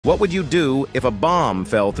What would you do if a bomb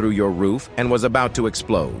fell through your roof and was about to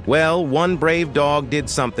explode? Well, one brave dog did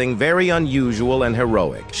something very unusual and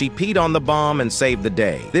heroic. She peed on the bomb and saved the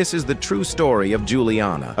day. This is the true story of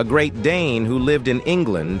Juliana, a Great Dane who lived in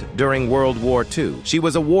England during World War II. She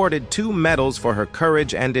was awarded 2 medals for her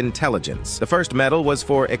courage and intelligence. The first medal was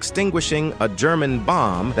for extinguishing a German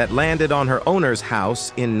bomb that landed on her owner's house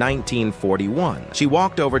in 1941. She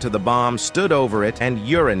walked over to the bomb, stood over it, and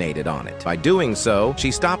urinated on it. By doing so, she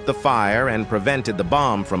stopped the fire and prevented the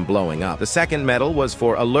bomb from blowing up. The second medal was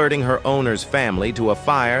for alerting her owner's family to a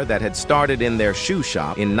fire that had started in their shoe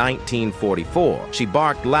shop in 1944. She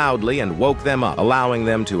barked loudly and woke them up, allowing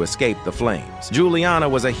them to escape the flames. Juliana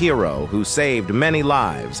was a hero who saved many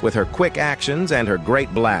lives with her quick actions and her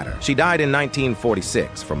great bladder. She died in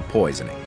 1946 from poisoning.